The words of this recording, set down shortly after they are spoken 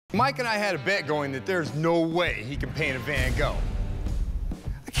Mike and I had a bet going that there's no way he can paint a Van Gogh.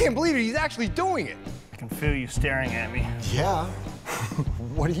 I can't believe it, he's actually doing it. I can feel you staring at me. Yeah.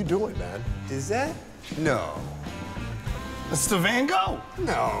 What are you doing, man? Is that? No. It's the Van Gogh.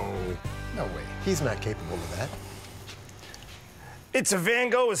 No. No way. He's not capable of that. It's a Van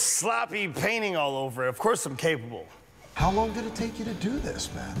Gogh with sloppy painting all over it. Of course I'm capable. How long did it take you to do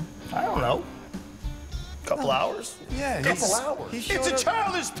this, man? I don't know. Couple hours? Yeah, Couple hours. It's a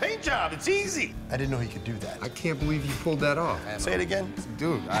childish paint job. It's easy. I didn't know he could do that. I can't believe you pulled that off. Say it again.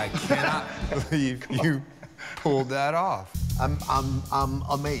 Dude, I cannot believe you pulled that off. I'm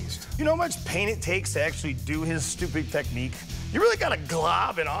amazed. You know how much paint it takes to actually do his stupid technique? You really gotta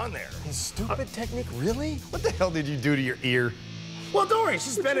glob it on there. His stupid technique, really? What the hell did you do to your ear? Well, don't worry, it's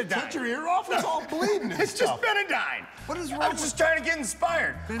just Benadine. Cut your ear off? It's all bleeding and It's stuff. just Benadine. What is wrong I was just trying to get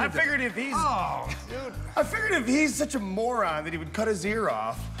inspired. I figured if he's... Oh, dude. I figured if he's such a moron that he would cut his ear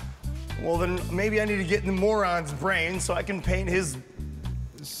off, well, then maybe I need to get in the moron's brain so I can paint his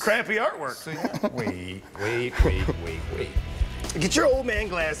crappy artwork. So, wait. Get your old man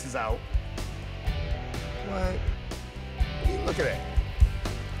glasses out. What are you looking at?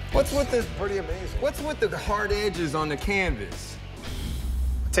 What's with this? Pretty amazing. What's with the hard edges on the canvas?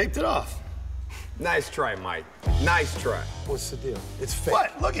 Taped it off. Nice try, Mike. Nice try. What's the deal? It's fake.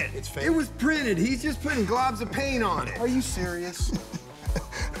 What? Look at it. It's fake. It was printed. He's just putting globs of paint on it. Are you serious?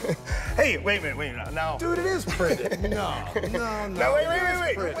 Hey, wait a minute. Now. Dude, it is printed. No. No,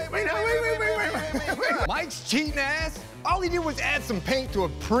 wait. Mike's cheating ass. All he did was add some paint to a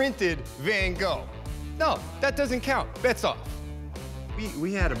printed Van Gogh. No, that doesn't count. Bet's off.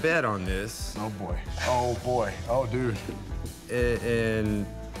 We had a bet on this. Oh, boy. Oh, boy. Oh, dude. And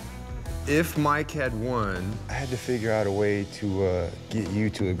if Mike had won, I had to figure out a way to get you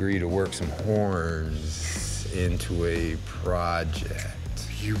to agree to work some horns into a project.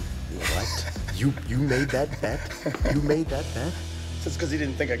 You what? You made that bet? You made that bet? Just because he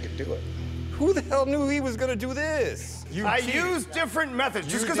didn't think I could do it. Who the hell knew he was gonna do this? I used different methods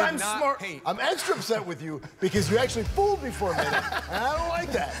just because I'm smart. Paint. I'm extra upset with you because you actually fooled me for a minute, and I don't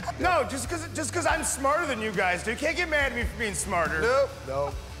like that. No, just because I'm smarter than you guys do. You can't get mad at me for being smarter.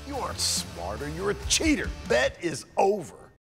 No, you aren't smarter. You're a cheater. Bet is over.